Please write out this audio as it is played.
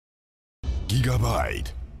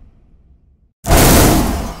Gigabyte.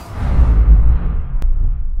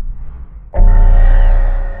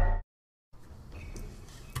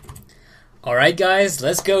 Alright guys,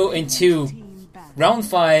 let's go into round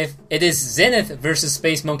 5. It is Zenith versus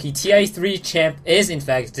Space Monkey. TI3 champ is in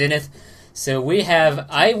fact Zenith. So we have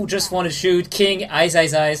I Just Want to Shoot, King, Ice,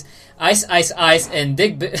 and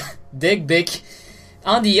Dig Big.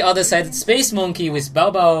 On the other side, Space Monkey with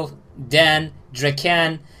Bao, Dan,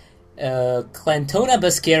 Dracan, Clantona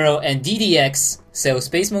Basquero, and DDX. So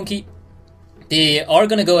Space Monkey, they are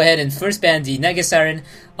going to go ahead and first ban the Naga Siren.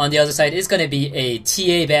 On the other side, it's going to be a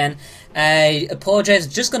TA ban. I apologize,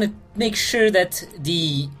 just going to make sure that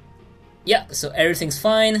so everything's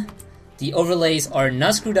fine. The overlays are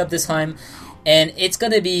not screwed up this time. And it's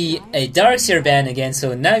going to be a Darkseer ban again.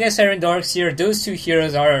 So Naga Siren, Darkseer, those two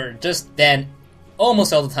heroes are just banned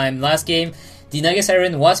almost all the time. Last game, the Naga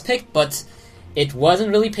Siren was picked, but it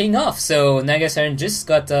wasn't really paying off. So Naga Siren just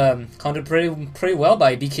got countered pretty well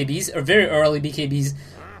by BKBs, or very early BKBs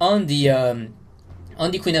on the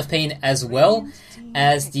Queen of Pain, as well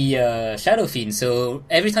as the Shadow Fiend. So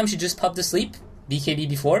every time she just popped the sleep, BKB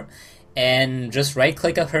before, and just right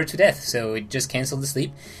click her to death. So it just canceled the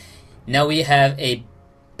sleep. Now we have a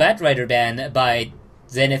Batrider ban by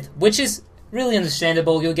Zenith, which is really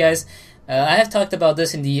understandable, you guys. I have talked about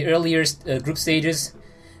this in the earlier group stages.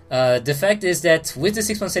 The fact is that with the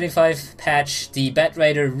 6.75 patch, the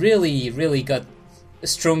Batrider really got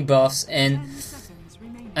strong buffs, and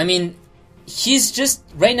I mean, he's just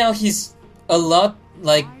right now he's a lot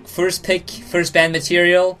like first pick, first ban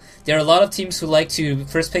material. There are a lot of teams who like to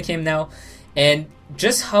first pick him now, and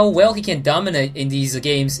just how well he can dominate in these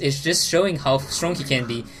games is just showing how strong he can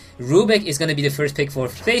be. Rubik is going to be the first pick for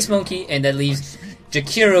Space Monkey, and that leaves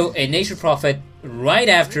Jakiro and Nature Prophet right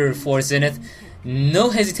after for Zenith. No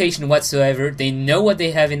hesitation whatsoever. They know what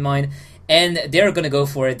they have in mind, and they're gonna go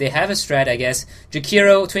for it. They have a strat, I guess.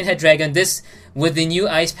 Jakiro, Twin Head Dragon, this with the new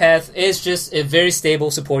Ice Path is just a very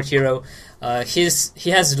stable support hero.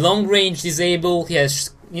 He has long range disable, he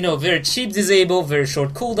has very cheap disable, very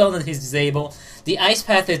short cooldown on his disable. The Ice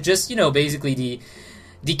Path is just basically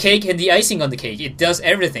the cake and the icing on the cake. It does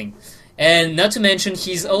everything. And not to mention,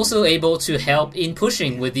 he's also able to help in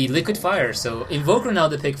pushing with the Liquid Fire. So Invoker now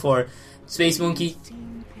the pick for Space Monkey.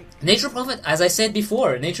 Nature Prophet, as I said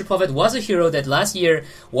before, Nature Prophet was a hero that last year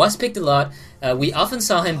was picked a lot. We often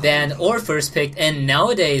saw him banned or first picked, and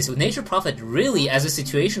nowadays with Nature Prophet really as a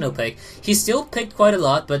situational pick, he's still picked quite a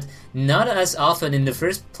lot, but not as often in the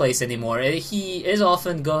first place anymore. He is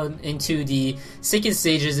often gone into the second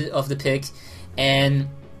stages of the pick, and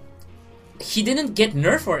he didn't get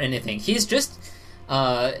nerfed or anything. He's just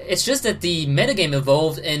it's just that the metagame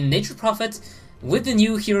evolved, and Nature Prophet, with the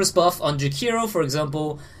new heroes buff on Jakiro, for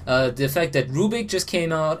example, the fact that Rubik just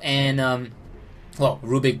came out, and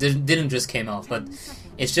Rubik didn't just came out, but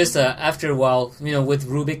it's just after a while, with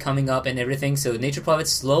Rubik coming up and everything, so Nature Prophet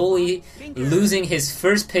slowly losing his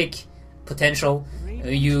first pick potential.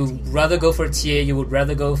 You rather go for TA, you would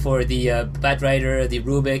rather go for the Batrider, the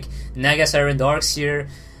Rubik, Naga Siren, Darkseer,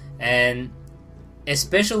 and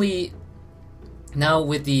especially now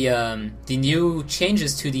with the new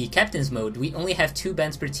changes to the captain's mode, we only have 2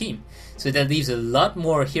 bans per team, so that leaves a lot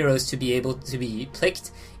more heroes to be able to be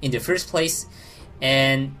picked in the first place.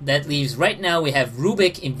 And that leaves right now we have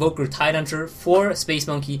Rubik, Invoker, Tidehunter for Space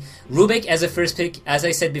Monkey. Rubik as a first pick, as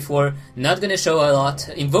I said before, not gonna show a lot.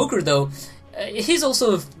 Invoker though, he's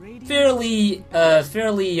also a fairly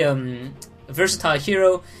versatile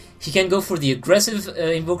hero. He can go for the aggressive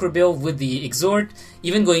Invoker build with the Exhort,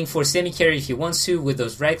 even going for semi-carry if he wants to with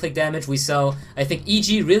those right-click damage. We saw, I think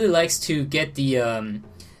EG really likes to get the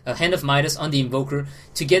Hand of Midas on the Invoker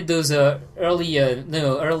to get those early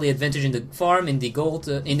advantage in the farm, in the gold,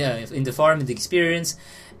 in the farm, in the experience,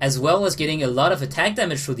 as well as getting a lot of attack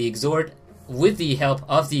damage through the Exhort with the help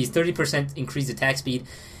of the 30% increased attack speed.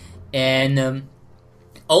 And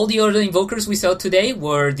all the other Invokers we saw today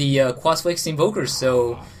were the Quasflex Invokers,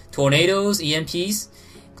 so Tornadoes, EMPs.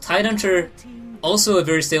 Tidehunter, also a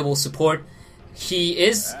very stable support. He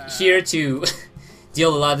is here to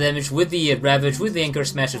deal a lot of damage with the Ravage, with the Anchor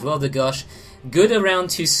Smash as well, the Gush. Good around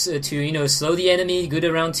to slow the enemy, good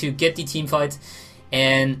around to get the team fight.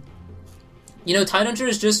 And Tidehunter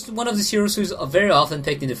is just one of the heroes who's very often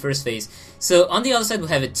picked in the first phase. So on the other side we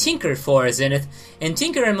have a Tinker for Zenith, and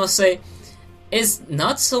Tinker, I must say, is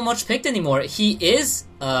not so much picked anymore. He is,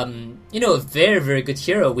 a very good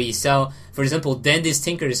hero. We saw, for example, Dandy's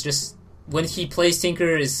Tinker is just, when he plays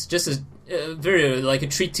Tinker, is just a very like a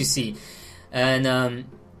treat to see. And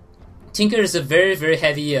Tinker is a very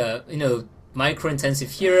heavy,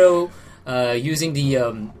 micro-intensive hero, using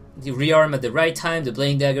the the rearm at the right time, the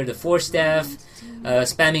Blade Dagger, the Force Staff,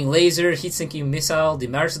 spamming Laser, Heat-sinking Missile, the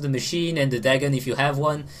Mars of the Machine, and the Dagon if you have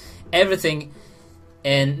one. Everything.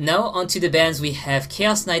 And now onto the bans, we have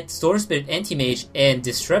Chaos Knight, Storm Spirit, Anti-Mage, and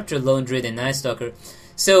Disruptor, Lone Druid, and Night Stalker.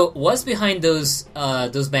 So what's behind those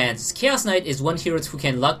bans? Chaos Knight is one hero who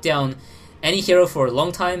can lock down any hero for a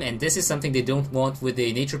long time, and this is something they don't want with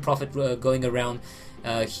the Nature Prophet going around,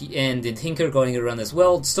 and the Tinker going around as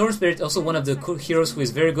well. Storm Spirit, also one of the heroes who is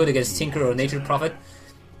very good against Tinker or Nature Prophet.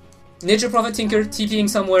 Nature Prophet, Tinker, TPing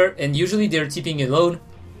somewhere, and usually they're TPing alone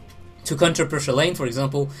to counter pressure lane, for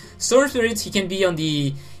example. Storm Spirit, he can be on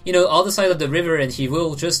the, other side of the river, and he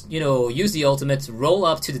will just, use the ultimate, roll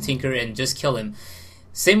up to the Tinker, and just kill him.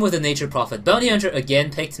 Same with the Nature Prophet. Bounty Hunter,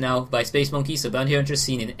 again, picked now by SpaceMonkeys, so Bounty Hunter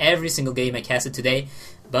seen in every single game I casted today.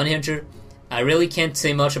 Bounty Hunter, I really can't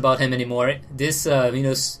say much about him anymore. This,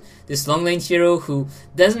 this long lane hero who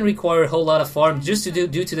doesn't require a whole lot of farm, just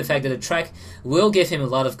due to the fact that the track will give him a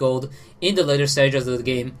lot of gold in the later stages of the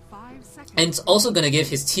game. And it's also going to give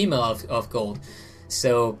his team a lot of gold.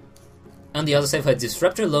 So, on the other side, we have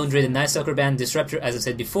Disruptor, Lone Druid, and Night Stalker ban. Disruptor, as I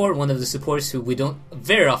said before, one of the supports who we don't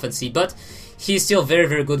very often see, but he's still very,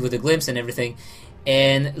 very good with the glimpse and everything.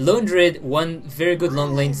 And Lone Druid, one very good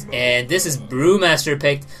long lane, and this is Brewmaster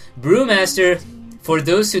picked. Brewmaster, for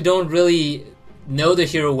those who don't really know the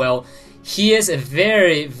hero well, he is a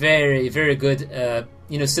very, very, very good,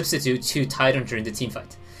 substitute to Tidehunter in the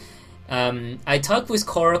teamfight. I talked with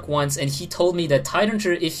Korok once, and he told me that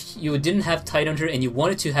Tidehunter, if you didn't have Tidehunter and you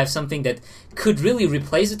wanted to have something that could really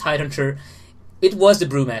replace the Tidehunter, it was the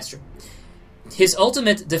Brewmaster. His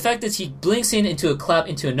ultimate, the fact that he blinks into a clap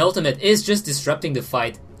into an ultimate, is just disrupting the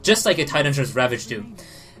fight, just like a Tidehunter's Ravage do.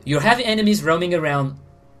 You have enemies roaming around.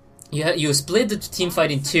 You split the team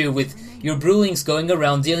fight in two with your Brewlings going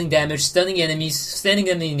around, dealing damage, stunning enemies, standing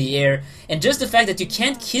them in the air, and just the fact that you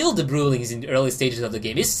can't kill the Brewlings in the early stages of the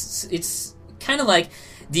game. It's kind of like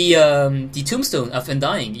the Tombstone of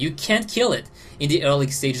Undying. You can't kill it in the early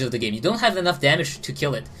stages of the game. You don't have enough damage to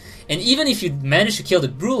kill it. And even if you manage to kill the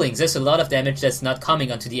Brewlings, there's a lot of damage that's not coming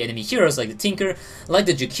onto the enemy heroes, like the Tinker, like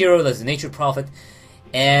the Jakiro, like the Nature Prophet.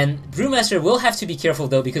 And Brewmaster will have to be careful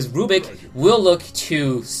though, because Rubik will look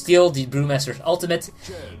to steal the Brewmaster's ultimate,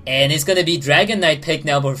 and it's gonna be Dragon Knight picked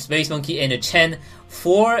now by SpaceMonkey and a Chen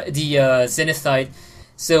for the Zenith side.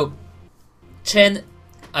 So Chen,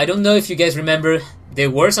 I don't know if you guys remember,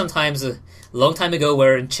 there were some times a long time ago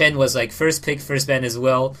where Chen was like first pick, first ban as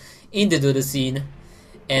well in the Dota scene,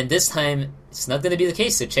 and this time it's not going to be the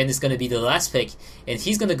case. So Chen is going to be the last pick, and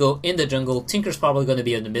he's going to go in the jungle. Tinker's probably going to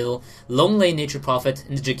be in the middle. Lone lane Nature Prophet,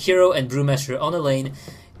 and Jakiro and Brewmaster on the lane.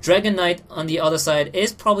 Dragon Knight on the other side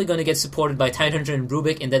is probably going to get supported by Tidehunter and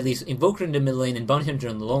Rubik, and that leaves Invoker in the middle lane and Bounty Hunter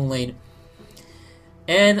on the long lane.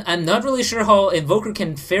 And I'm not really sure how Invoker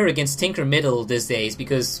can fare against Tinker middle these days,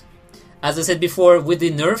 because, as I said before, with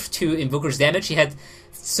the nerf to Invoker's damage, he had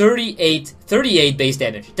 38 base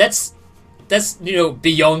damage. That's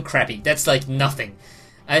beyond crappy. That's like nothing.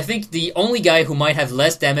 I think the only guy who might have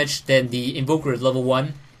less damage than the Invoker at level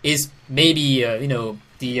 1 is maybe,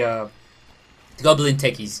 the Goblin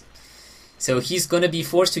Techies. So he's going to be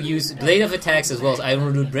forced to use Blade of Attacks as well as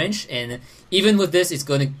Iron Root Branch, and even with this, it's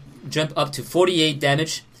going to jump up to 48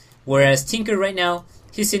 damage, whereas Tinker right now,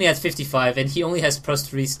 he's sitting at 55, and he only has plus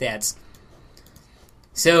 3 stats.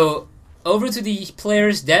 So, over to the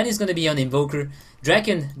players. Dan is going to be on Invoker.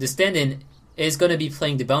 Draken, the stand-in, is going to be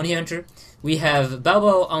playing the Bounty Hunter. We have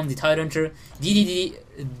Bao on the Tidehunter,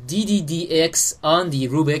 DDDX on the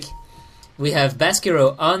Rubik. We have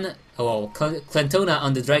Baskiro on, Clantona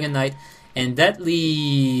on the Dragon Knight, and that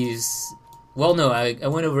leaves... Well, no, I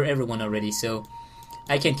went over everyone already, so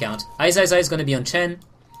I can't count. Ice is going to be on Chen.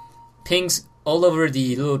 Pings all over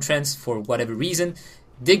the little trends for whatever reason.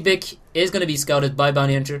 Digbick is going to be scouted by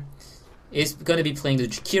Bounty Hunter. Is going to be playing the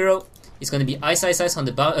Jakiro. It's going to be Ice on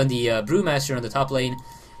the Brewmaster on the top lane.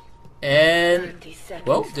 And,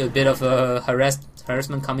 well, a bit of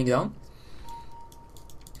harassment coming down.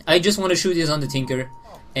 I just want to shoot this on the Tinker.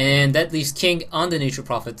 And that leaves King on the Nature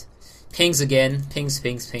Prophet. Pings again.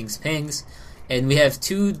 Pings. And we have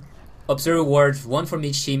 2 Observer Wards, 1 from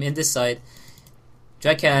each team in this side.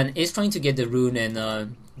 Drakan is trying to get the rune,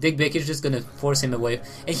 and Digbick is just going to force him away.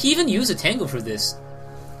 And he even used a Tango for this.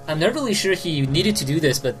 I'm not really sure he needed to do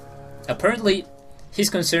this, but apparently he's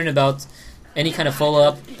concerned about any kind of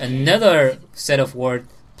follow-up. Another set of ward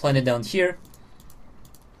planted down here.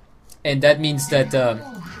 And that means that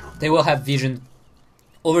they will have vision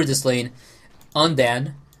over this lane on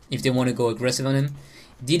Dan if they want to go aggressive on him.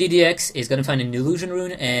 DDDX is going to find an illusion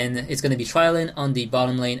rune, and it's going to be tri-lane on the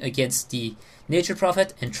bottom lane against the Nature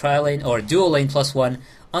Prophet, and tri-lane or dual lane +1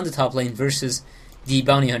 on the top lane versus the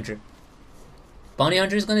Bounty Hunter. Bounty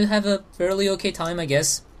Hunter is going to have a fairly okay time, I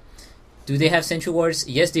guess. Do they have Sentry Wards?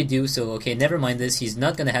 Yes, they do. So, okay, never mind this. He's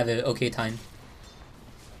not going to have an okay time.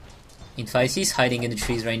 In fact, he's hiding in the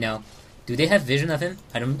trees right now. Do they have vision of him?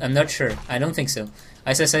 I'm not sure. I don't think so.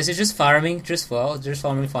 ISS is just farming, just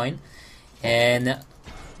farming fine. And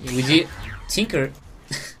we do Tinker,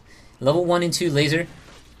 level 1 and 2 laser,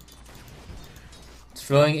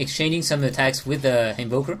 exchanging some attacks with the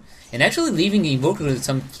Invoker, and actually leaving the Invoker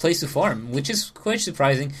some place to farm, which is quite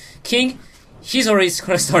surprising. King, he's already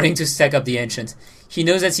starting to stack up the Ancient. He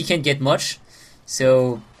knows that he can't get much,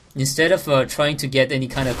 so instead of trying to get any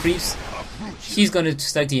kind of creeps, he's going to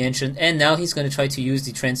stack the Ancient, and now he's going to try to use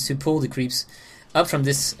the Trance to pull the creeps up from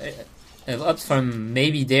this, up from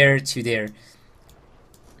maybe there to there.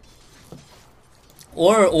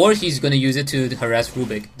 Or he's going to use it to harass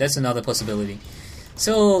Rubik. That's another possibility.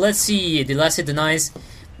 So let's see, the last hit denies.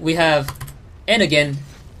 We have, and again,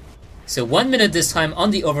 so 1 minute this time on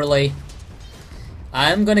the overlay.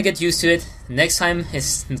 I'm going to get used to it. Next time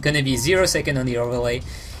it's going to be 0 second on the overlay.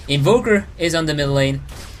 Invoker is on the mid lane.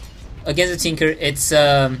 Against the Tinker, it's,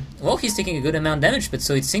 well, he's taking a good amount of damage, but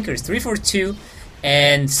so it's Tinker's 3-4-2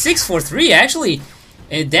 and 6-4-3 actually.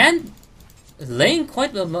 And Dan laying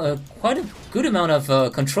quite a good amount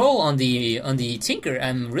of control on the Tinker.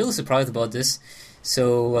 I'm really surprised about this.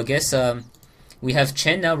 So I guess we have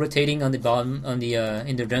Chen now rotating on the bottom in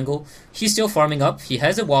the jungle. He's still farming up. He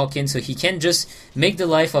has a walk-in, so he can just make the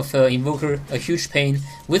life of Invoker a huge pain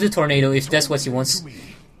with the tornado if that's what he wants.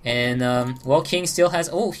 And while King still has,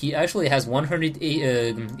 he actually has 100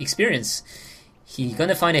 experience. He's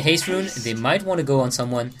gonna find a haste rune. They might want to go on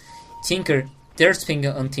someone. Tinker, there's ping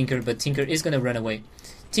on Tinker, but Tinker is gonna run away.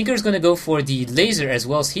 Tinker is gonna go for the laser as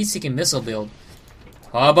well as heat-seeking missile build.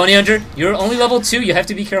 Bounty Hunter, you're only level 2, you have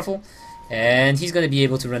to be careful. And he's gonna be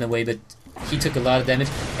able to run away, but he took a lot of damage.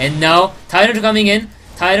 And now, Tide Hunter coming in.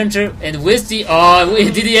 Tide Hunter, and with the,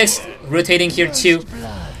 DDX rotating here too.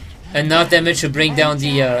 Enough damage to bring down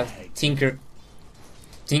the Tinker.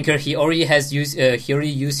 Tinker, he already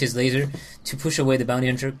used his laser to push away the Bounty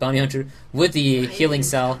Hunter. Bounty Hunter, with the healing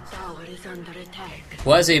salve,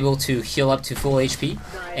 was able to heal up to full HP.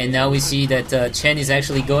 And now we see that Chen is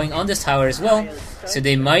actually going on this tower as well. So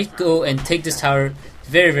they might go and take this tower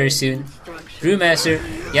very, very soon. Brewmaster,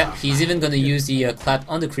 yeah, he's even going to use the clap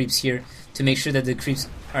on the creeps here to make sure that the creeps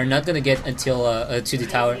are not going to get until to the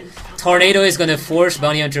tower. Tornado is going to force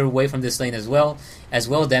Bounty Hunter away from this lane as well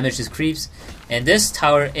damage his creeps. And this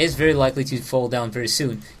tower is very likely to fall down very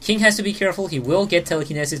soon. King has to be careful. He will get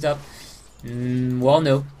telekinesis up. Well,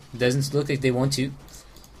 no. Doesn't look like they want to.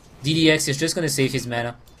 DDX is just going to save his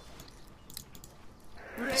mana.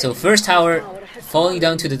 So first tower falling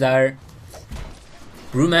down to the dire.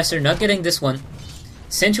 Brewmaster not getting this one.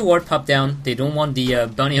 Sentry Ward popped down. They don't want the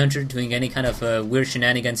Bounty Hunter doing any kind of weird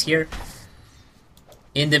shenanigans here.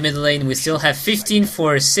 In the mid lane, we still have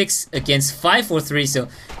 15-4-6 against 5-4-3. So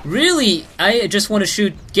really, I just want to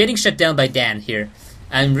shoot getting shut down by Dan here.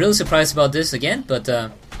 I'm really surprised about this again, but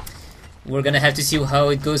we're gonna have to see how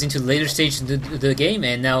it goes into later stage of the game.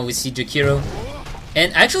 And now we see Jakiro.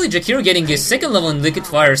 And actually, Jakiro getting his second level in Liquid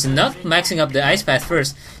Fire, so not maxing up the Ice Path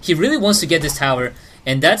first. He really wants to get this tower,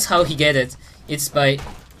 and that's how he get it. It's by,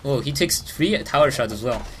 he takes 3 tower shots as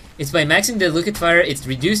well. It's by maxing the Liquid Fire. It's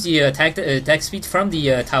reduced the attack speed from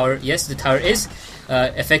the tower. Yes, the tower is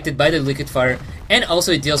affected by the Liquid Fire, and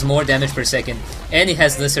also it deals more damage per second, and it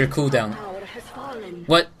has lesser cooldown.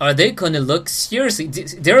 What are they gonna look? Seriously,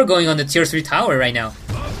 they're going on the tier 3 tower right now.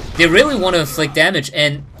 They really want to inflict damage,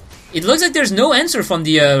 and it looks like there's no answer from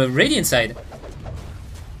the Radiant side.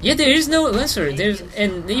 Yeah, there is no answer.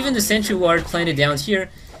 And even the Sentry Ward planted down here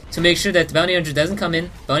to make sure that Bounty Hunter doesn't come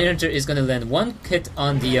in. Bounty Hunter is gonna land 1 hit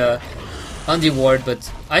on the ward,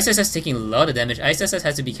 but ISS is taking a lot of damage. ISS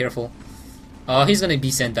has to be careful. He's gonna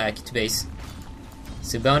be sent back to base.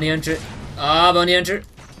 So Bounty Hunter, Bounty Hunter,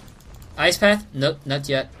 Ice Path? Nope, not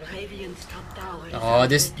yet.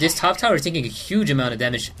 This top tower is taking a huge amount of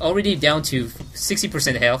damage, already down to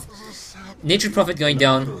 60% health. Nature Prophet going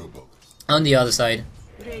down on the other side.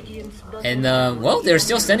 And, well, they're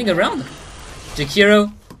still standing around.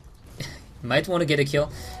 Jakiro might want to get a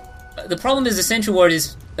kill. The problem is the Sentry Ward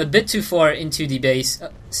is a bit too far into the base,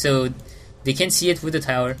 so they can't see it with the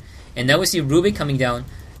tower. And now we see Rubik coming down,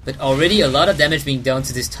 but already a lot of damage being done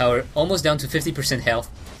to this tower, almost down to 50% health.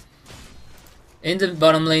 In the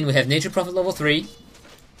bottom lane, we have Nature Prophet level 3.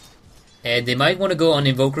 And they might want to go on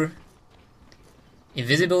Invoker.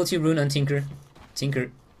 Invisibility rune on Tinker.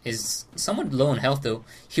 Tinker is somewhat low on health though.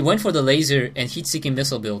 He went for the laser and heat-seeking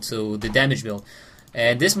missile build, so the damage build.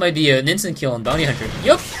 And this might be an instant kill on Bounty Hunter.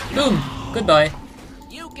 Yup! Boom! Goodbye.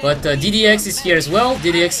 But DDX is here as well.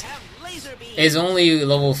 DDX is only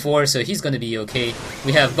level 4, so he's gonna be okay.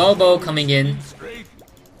 We have Balbo coming in.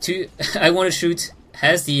 I want to shoot.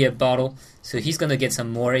 Has the bottle, so he's gonna get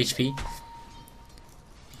some more HP.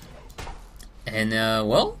 And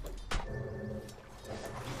well,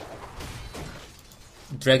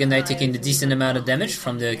 Dragon Knight taking the decent amount of damage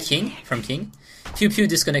from the King. Pew Pew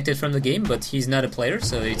disconnected from the game, but he's not a player,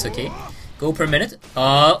 so it's okay. Go per minute.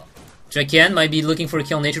 Drakian might be looking for a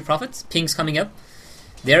kill on Nature Prophet. Ping's coming up.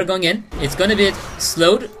 They're going in. It's gonna be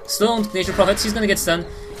slow on Nature Prophet. He's gonna get stunned.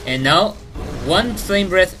 And now, one Flame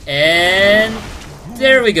Breath, and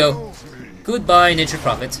there we go. Goodbye, Nature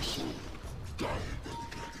Prophet.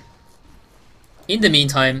 In the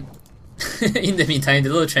meantime, the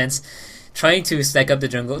little trance trying to stack up the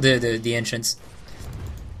jungle, the entrance.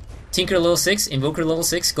 Tinker level 6, Invoker level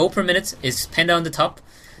 6. Go per minute is Panda on the top.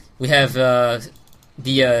 We have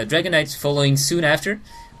the Dragon Knight following soon after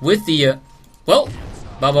with the well,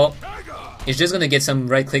 Babo is just gonna get some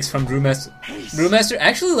right clicks from Brewmaster. Brewmaster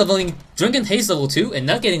actually leveling Drunken Haze level 2 and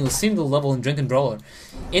not getting a single level in Drunken Brawler.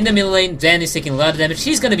 In the middle lane, Dan is taking a lot of damage.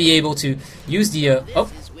 He's gonna be able to use the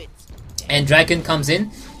and Draken comes in,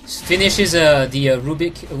 finishes the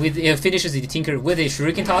Rubik with finishes the Tinker with a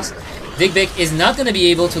Shuriken toss. Digbeck is not gonna be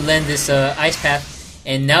able to land this Ice Path,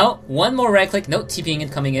 and now one more right click. No, TPing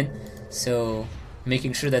it coming in, so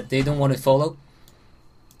making sure that they don't want to follow.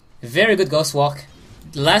 Very good Ghost Walk.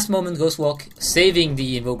 Last moment Ghost Walk, saving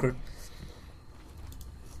the Invoker.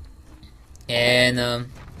 And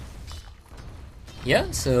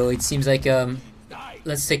yeah, so it seems like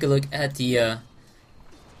let's take a look at the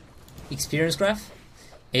experience graph.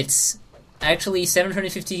 It's actually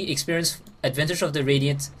 750 experience advantage of the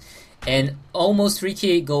Radiant and almost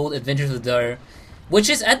 3k gold advantage of the Dire, which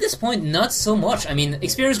is at this point not so much. I mean,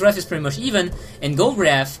 experience graph is pretty much even, and gold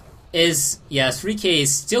graph is, yeah, 3k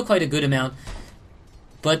is still quite a good amount,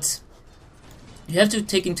 but you have to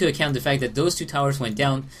take into account the fact that those two towers went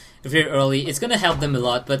down very early. It's gonna help them a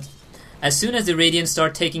lot, but as soon as the Radiant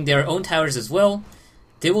start taking their own towers as well,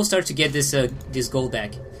 they will start to get this this gold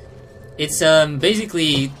back. It's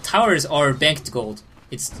basically towers are banked gold.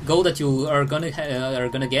 It's gold that you are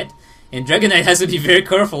gonna get, and Dragon Knight has to be very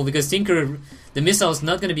careful because Tinker, the missile is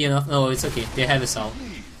not gonna be enough. No, it's okay. They have a salve.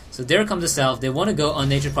 So there comes the salve. They want to go on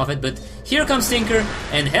Nature Prophet, but here comes Tinker,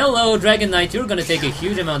 and hello Dragon Knight. You're gonna take a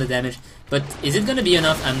huge amount of damage, but is it gonna be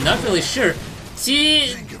enough? I'm not really sure.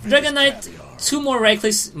 See, Dragon Knight, 2 more right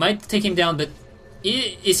clicks might take him down, but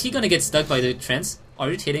is he gonna get stuck by the trance?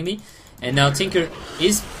 Are you kidding me? And now Tinker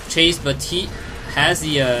is chased, but he has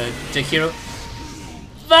the Jakiro.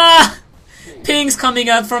 Ah! Pings coming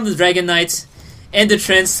out from the Dragon Knight, and the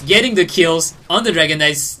trance getting the kills on the Dragon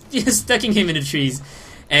Knight, stucking him in the trees.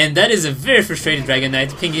 And that is a very frustrated Dragon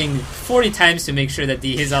Knight, pinging 40 times to make sure that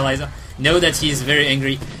his allies know that he is very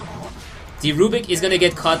angry. The Rubik is gonna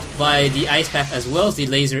get caught by the Ice Path as well as the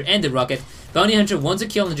Laser and the Rocket. Bounty Hunter wants a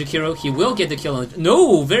kill on the Jakiro. He will get the kill on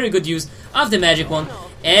no, very good use of the Magic One.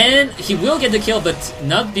 And he will get the kill, but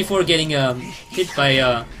not before getting hit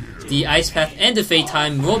by the Ice Path, and the Fate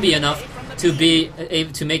Time will be enough to be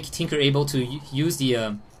able to make Tinker able to use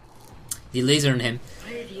the laser on him.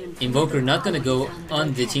 Invoker not gonna go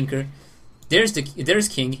on the Tinker. There's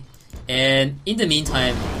King, and in the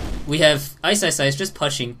meantime, we have Ice just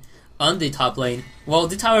pushing on the top lane. Well,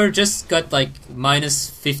 the tower just got like minus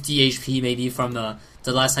 50 HP maybe from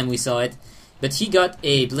the last time we saw it. But he got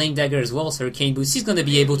a Blink Dagger as well, so Arcane Boots. He's gonna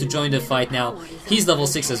be able to join the fight now. He's level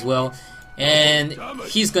 6 as well, and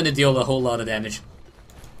he's gonna deal a whole lot of damage.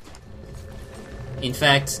 In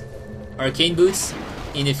fact, Arcane Boots,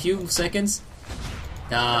 in a few seconds...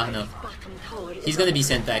 no. He's gonna be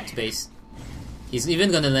sent back to base. He's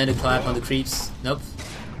even gonna land a clap on the creeps. Nope.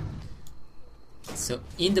 So,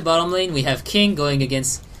 in the bottom lane, we have King going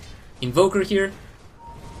against Invoker here.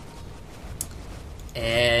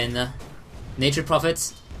 And... Nature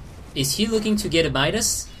Prophet, is he looking to get a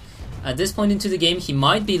Midas? At this point into the game, he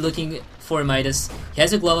might be looking for a Midas. He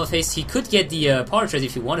has a Glove of Haste. He could get the Power Tread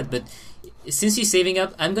if he wanted, but since he's saving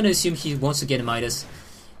up, I'm going to assume he wants to get a Midas.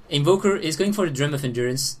 Invoker is going for the Dream of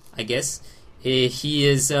Endurance, I guess. He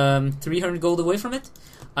is 300 gold away from it.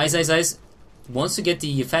 Ice wants to get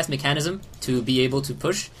the Fast Mechanism to be able to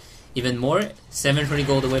push even more. 720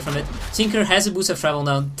 gold away from it. Tinker has a boost of travel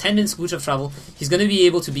now, 10 minutes boost of travel. He's going to be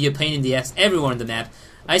able to be a pain in the ass everywhere on the map.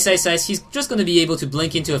 Ice, he's just going to be able to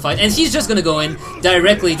blink into a fight, and he's just going to go in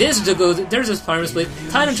directly. There's a Farmer Split.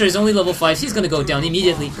 Tidehunter is only level 5, he's going to go down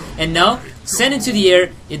immediately. And now, send into the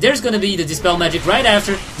air, there's going to be the Dispel Magic right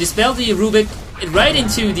after. Dispel the Rubik right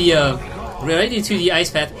into the related to the Ice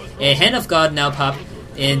Path. A Hand of God now pop,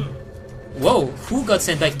 and whoa, who got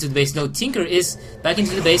sent back into the base? No, Tinker is back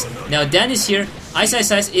into the base. Now Dan is here. Ice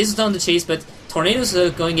is on the chase, but Tornado's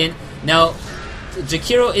going in. Now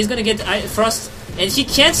Jakiro is gonna get Frost, and he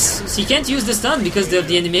can't use the stun because of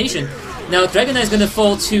the animation. Now Dragonite is gonna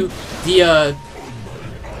fall to the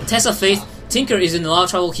Test of Faith. Tinker is in a lot of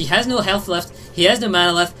trouble. He has no health left. He has no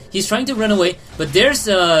mana left. He's trying to run away, but there's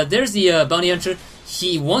the Bounty Hunter.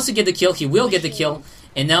 He wants to get the kill. He will get the kill.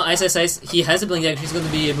 And now Ice, he has a blink dagger. He's going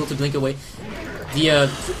to be able to blink away. The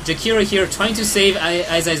Jakiro here trying to save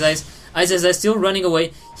Ice. Ice still running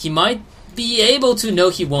away. He might be able to. No,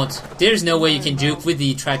 he won't. There's no way you can juke with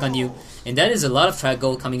the track on you. And that is a lot of track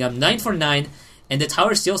gold coming up. 9 for 9. And the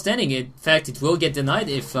tower is still standing. In fact, it will get denied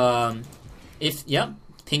if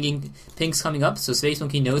ping's coming up. So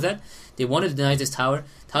SpaceMonkey knows that. They want to deny this tower.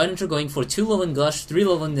 Tower Hunter going for 2 level in Gush, 3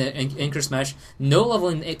 level in the Anchor Smash, no level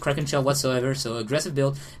in Kraken Shell whatsoever, so aggressive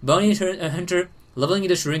build. Bounty Hunter leveling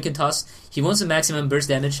the Shuriken Toss. He wants the maximum burst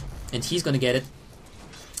damage, and he's gonna get it.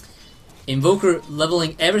 Invoker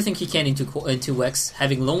leveling everything he can into Wex,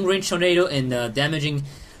 having long range tornado and damaging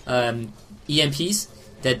EMPs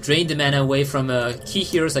that drain the mana away from key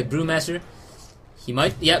heroes like Brewmaster. He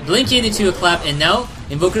might, blink into a clap, and now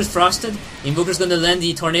Invoker's frosted. Invoker's gonna land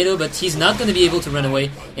the tornado, but he's not gonna be able to run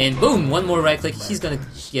away. And boom, one more right click, he's gonna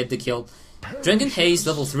get the kill. Drunken Haze,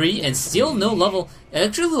 level 3, and still no level,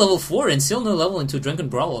 actually level 4, and still no level into Drunken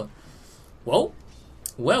Brawler. Whoa.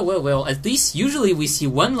 Well, at least usually we see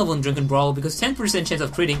 1 level in Drunken Brawler, because 10% chance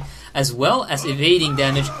of critting, as well as evading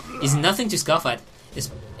damage, is nothing to scoff at.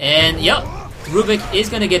 Rubik is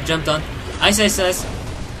gonna get jumped on. Ice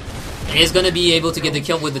is gonna be able to get the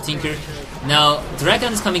kill with the Tinker. Now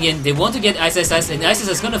Dragon's coming in. They want to get Ice, and Ice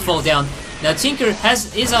is gonna fall down. Now Tinker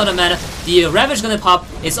is out of mana. The Ravage gonna pop.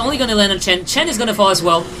 It's only gonna land on Chen. Chen is gonna fall as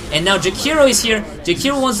well. And now Jakiro is here.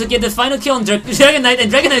 Jakiro wants to get the final kill on Dragonite,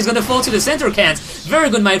 and Dragonite is gonna fall to the center cans. Very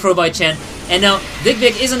good micro by Chen. And now Big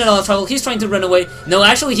is in a lot of trouble. He's trying to run away. No,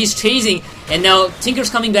 actually he's chasing. And now Tinker's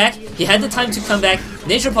coming back. He had the time to come back.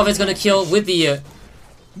 Nature Prophet's gonna kill with the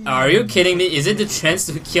are you kidding me? Is it the Trance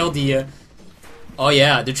to kill the oh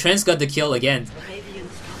yeah, the Trance got the kill again.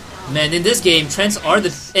 Man, in this game, Trance are the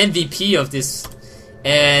MVP of this.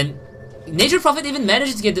 And Nature Prophet even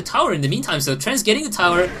managed to get the tower in the meantime, so Trance getting the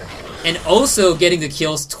tower and also getting the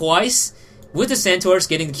kills twice with the Centaurs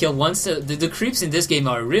getting the kill once. The creeps in this game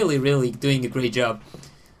are really doing a great job.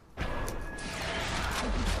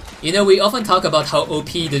 You know, we often talk about how OP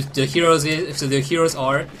the heroes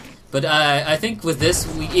are. But I think with this,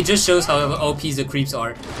 it just shows how OP the creeps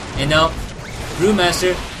are. And now,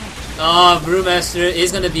 Brewmaster. Brewmaster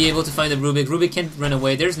is going to be able to find the Rubik. Rubik can't run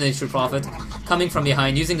away. There's Nature Prophet coming from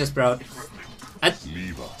behind using the Sprout.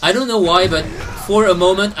 I don't know why, but for a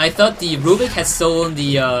moment, I thought the Rubik had stolen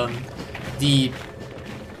the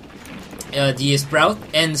Sprout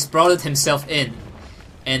and sprouted himself in.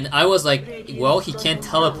 And I was like, well, he can't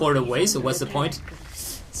teleport away, so what's the point?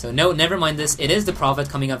 So no, never mind this. It is the Prophet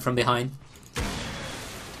coming up from behind.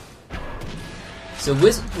 So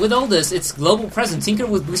with all this, it's global presence. Tinker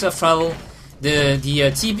with boost of travel, the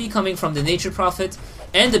TP coming from the Nature Prophet,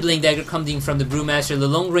 and the Blink Dagger coming from the Brewmaster, the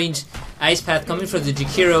long range Ice Path coming from the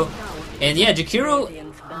Jakiro. And yeah, Jakiro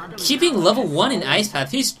keeping level 1 in Ice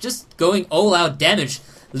Path. He's just going all out damage.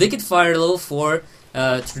 Liquid Fire level 4,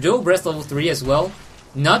 Trudeau Breath level 3 as well.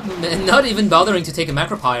 Not even bothering to take a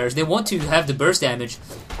Macro Pyres. They want to have the burst damage.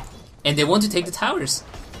 And they want to take the towers.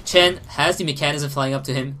 Chen has the mechanism flying up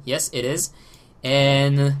to him. Yes, it is.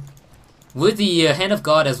 And with the Hand of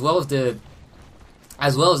God as well as the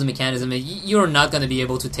mechanism, you're not going to be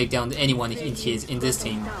able to take down anyone in this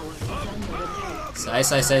team. So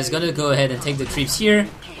Ice is going to go ahead and take the creeps here.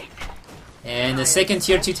 And the second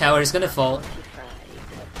tier 2 tower is going to fall.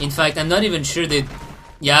 In fact, I'm not even sure that...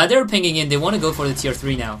 Yeah, they're pinging in. They want to go for the tier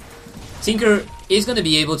 3 now. Tinker is going to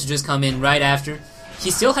be able to just come in right after.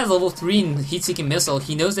 He still has level 3 in Heat-Seeking Missile.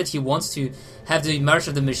 He knows that he wants to have the March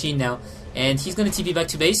of the Machine now. And he's going to TP back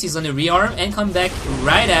to base. He's going to rearm and come back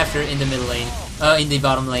right after in the middle lane. In the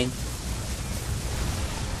bottom lane.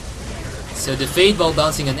 So the Fade Ball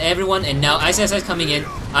bouncing on everyone. And now Ice coming in.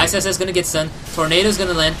 Ice is going to get stunned. Tornado's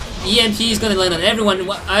going to land. EMP is going to land on everyone.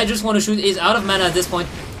 What I just want to shoot is out of mana at this point.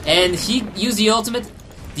 And he used the ultimate.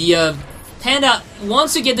 The Panda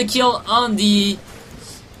wants to get the kill on the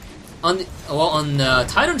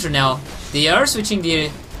Tidehunter now. They are switching the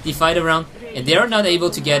fight around, and they are not able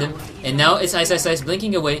to get him. And now it's Ice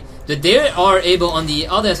blinking away, but they are able on the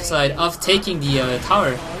other side of taking the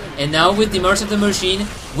tower. And now with the March of the Machine,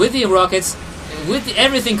 with the rockets, with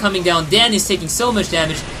everything coming down, Dan is taking so much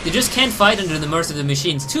damage. They just can't fight under the mercy of the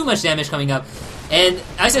machines. Too much damage coming up. And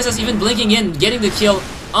ISS even blinking in, getting the kill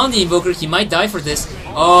on the Invoker. He might die for this.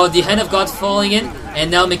 Oh, the Hand of God falling in.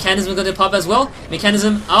 And now Mechanism going to pop as well.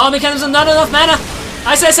 Mechanism. Oh, Mechanism, not enough mana.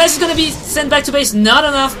 ISS is going to be sent back to base. Not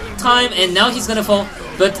enough time. And now he's going to fall.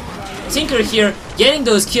 But Tinker here, getting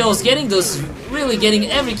those kills, really getting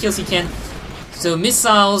every kills he can. So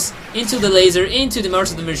missiles into the laser, into the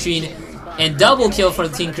Mars of the Machine, and double kill for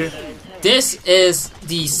the Tinker. This is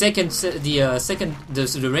the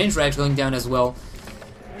the range rack going down as well.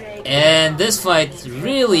 And this fight,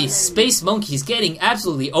 really, SpaceMonkeys getting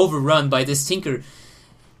absolutely overrun by this Tinker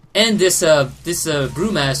and this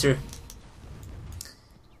Brewmaster.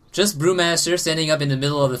 Just Brewmaster standing up in the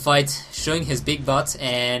middle of the fight, showing his big butt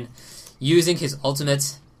and using his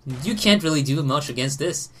ultimate. You can't really do much against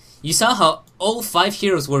this. You saw how all 5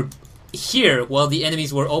 heroes were here while the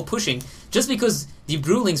enemies were all pushing, just because the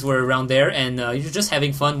Brewlings were around there, and you're just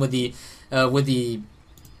having fun with the Tidehunter,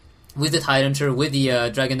 with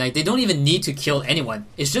the Dragon Knight. They don't even need to kill anyone.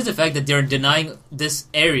 It's just the fact that they're denying this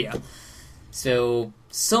area. So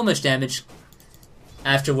much damage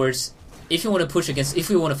afterwards. If you want to push against, if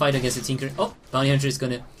we want to fight against the Tinker, oh, Bounty Hunter is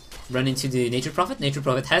gonna run into the Nature Prophet. Nature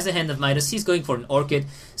Prophet has the Hand of Midas. He's going for an Orchid.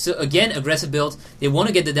 So again, aggressive build. They want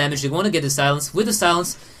to get the damage. They want to get the silence. With the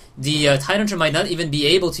silence, the Tidehunter might not even be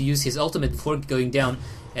able to use his ultimate before going down.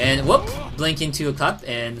 And whoop, blink into a cup,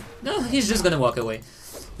 and no, he's just gonna walk away.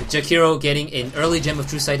 Jakiro getting an early Gem of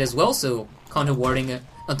True Sight as well, so counter warding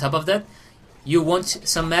on top of that. You want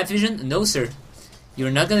some map vision? No, sir. You're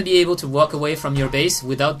not going to be able to walk away from your base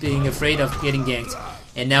without being afraid of getting ganked.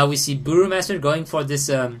 And now we see Brewmaster going for this,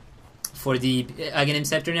 for the Aghanim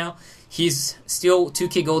Scepter now. He's still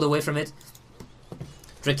 2k gold away from it.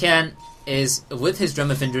 Drakan is with his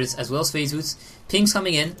Drum of Endurance as well as Phase Boots. Ping's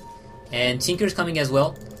coming in, and Tinker's coming as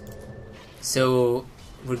well. So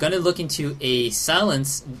we're going to look into a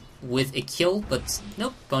silence with a kill, but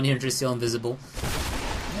nope, Bounty Hunter is still invisible.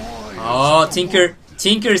 Oh, Tinker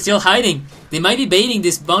is still hiding. They might be baiting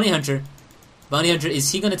this Bounty Hunter. Bounty Hunter,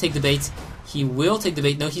 is he going to take the bait? He will take the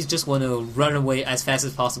bait. No, he's just want to run away as fast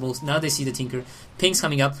as possible. Now they see the Tinker. Ping's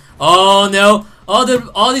coming up. Oh no! All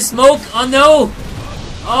the smoke! Oh no!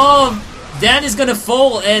 Oh, Dan is going to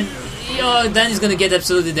fall, and Dan is going to get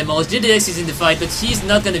absolutely demolished. JDX is in the fight, but he's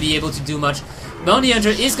not going to be able to do much. Bounty Hunter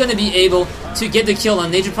is going to be able to get the kill on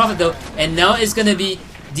Nature Prophet though, and now it's going to be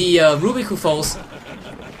the Rubik who falls.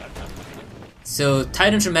 So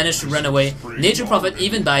Tidehunter managed to run away. Nature Prophet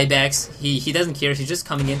even buybacks. He doesn't care. He's just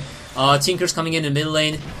coming in. Tinker's coming in the middle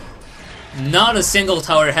lane. Not a single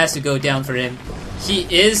tower has to go down for him. He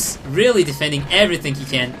is really defending everything he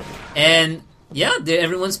can. And yeah,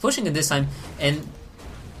 everyone's pushing at this time. And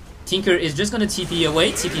Tinker is just gonna TP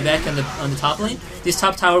away, TP back on the top lane. This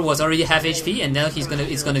top tower was already half HP, and now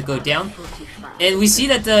it's gonna go down. And we see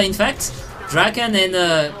that in fact, Drakan and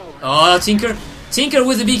Tinker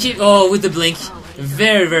with the beekeep, with the blink,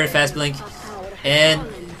 very very fast blink. And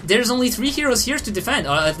there's only 3 heroes here to defend,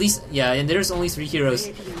 or at least yeah, and there's only 3 heroes.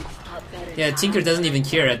 Yeah, Tinker doesn't even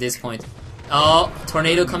care at this point. Oh,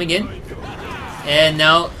 Tornado coming in, and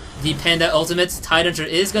now the Panda ultimate. Tidehunter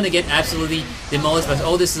is gonna get absolutely demolished by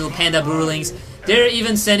all these little Panda Brewlings. They're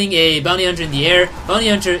even sending a Bounty Hunter in the air. Bounty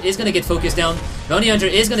Hunter is gonna get focused down. Bounty Hunter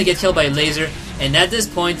is gonna get killed by a laser. And at this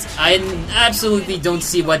point, I absolutely don't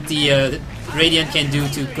see what the Radiant can do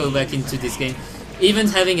to go back into this game. Even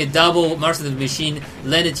having a double Master of the Machine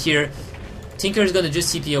landed here, Tinker is gonna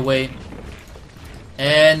just TP away.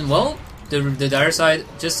 And well, the dire side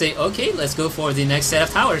just say, okay, let's go for the next set of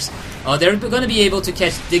towers. They're gonna be able to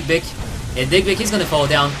catch Digbick, and Digbick is gonna fall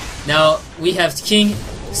down. Now we have King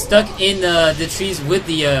stuck in the trees with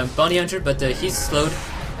the Bounty Hunter, but he's slowed.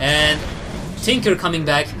 And Tinker coming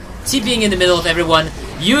back, TPing in the middle of everyone,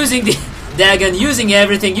 using the Dagon, using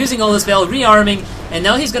everything, using all the spell, rearming, and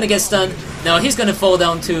now he's gonna get stunned. Now he's gonna fall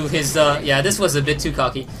down to his, yeah, this was a bit too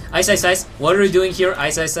cocky. Ice, what are you doing here?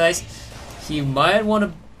 Ice. He might want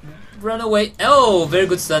to run away. Oh, very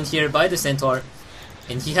good stun here by the Centaur.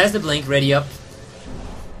 And he has the blink ready up.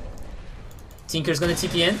 Tinker's gonna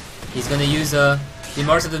TP in. He's gonna use the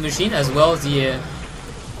Mars of the Machine as well as the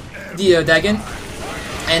Dagon.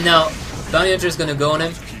 And now Bounty Hunter is gonna go on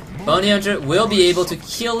him. Bounty Hunter will be able to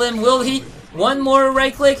kill him, will he? One more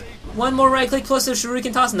right click plus a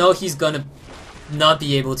Shuriken toss. No, he's gonna not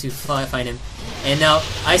be able to find him. And now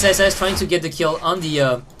Ice trying to get the kill on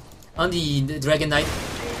the Dragon Knight.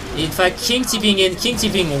 In fact, King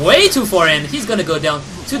TPing way too far in. He's gonna go down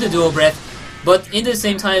to the Dual Breath. But in the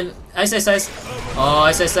same time, Ice is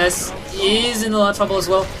in a lot of trouble as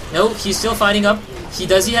well. No, he's still fighting up.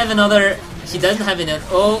 Does he have another he doesn't have enough.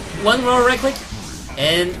 Oh, one more right click,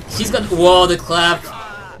 and he's got whoa the clap.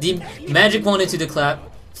 The magic one into the clap.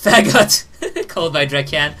 Faggot called by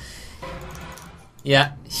Drakan.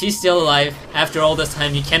 Yeah, she's still alive after all this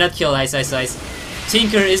time. You cannot kill Ice Ice Ice.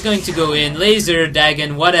 Tinker is going to go in, laser,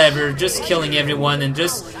 Dagon, whatever, just killing everyone and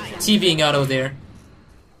just TBing out of there.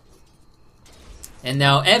 And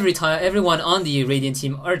now everyone on the Radiant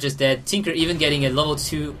team are just dead. Tinker even getting a level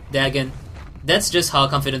 2 Dagon. That's just how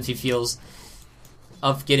confident he feels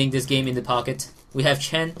of getting this game in the pocket. We have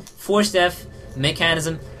Chen, Force Def,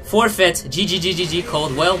 Mechanism, Forfeit, GG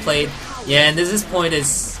called, well played. Yeah, and this point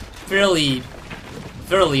is fairly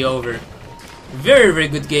over. Very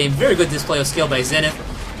good game, very good display of skill by Zenith.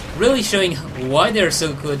 Really showing why they're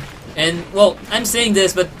so good. And, well, I'm saying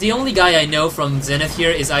this, but the only guy I know from Zenith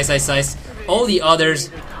here is Ice Ice Ice. All the others,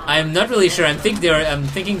 I'm not really sure. I'm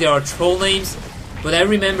thinking there are troll names, but I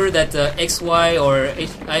remember that XY or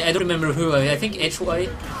I don't remember who. I think XY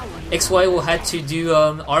had to do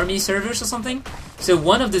army servers or something. So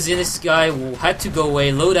one of the Zenith guy had to go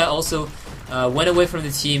away. Loda also went away from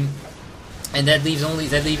the team, and that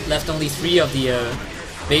left only 3 of the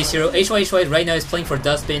base hero. HY right now is playing for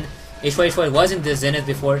Dustbin. HY was in the Zenith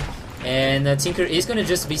before, and Tinker is gonna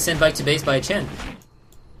just be sent back to base by Chen.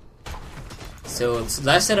 So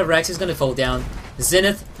last set of racks is gonna fall down.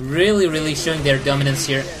 Zenith really showing their dominance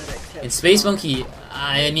here. And SpaceMonkey,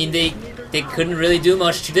 I mean they couldn't really do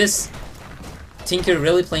much to this. Tinker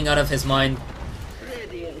really playing out of his mind.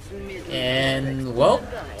 And well,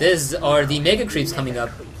 these are the mega creeps coming up.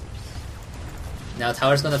 Now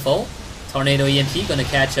tower's gonna fall. Tornado EMP gonna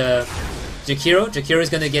catch Jakiro. Jakiro is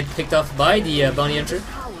gonna get picked off by the bounty hunter.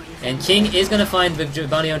 And King is gonna find the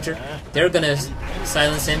bounty hunter. They're gonna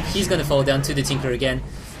silence him. He's gonna fall down to the Tinker again.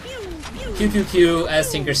 Pew pew pew,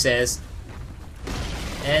 as Tinker says.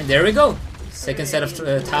 And there we go. Second set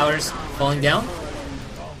of towers falling down.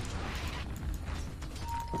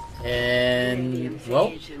 And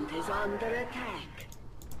well,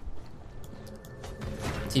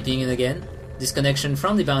 TPing in again. Disconnection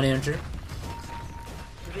from the bounty hunter.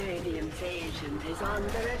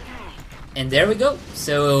 And there we go.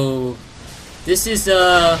 So this is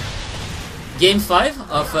game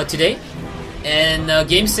 5 of today, and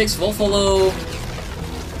game 6 will follow.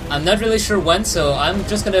 I'm not really sure when, so I'm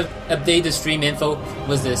just gonna update the stream info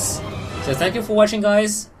with this. So thank you for watching,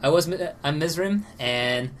 guys. I'm Mizrim,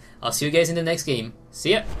 and I'll see you guys in the next game.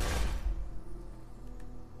 See ya.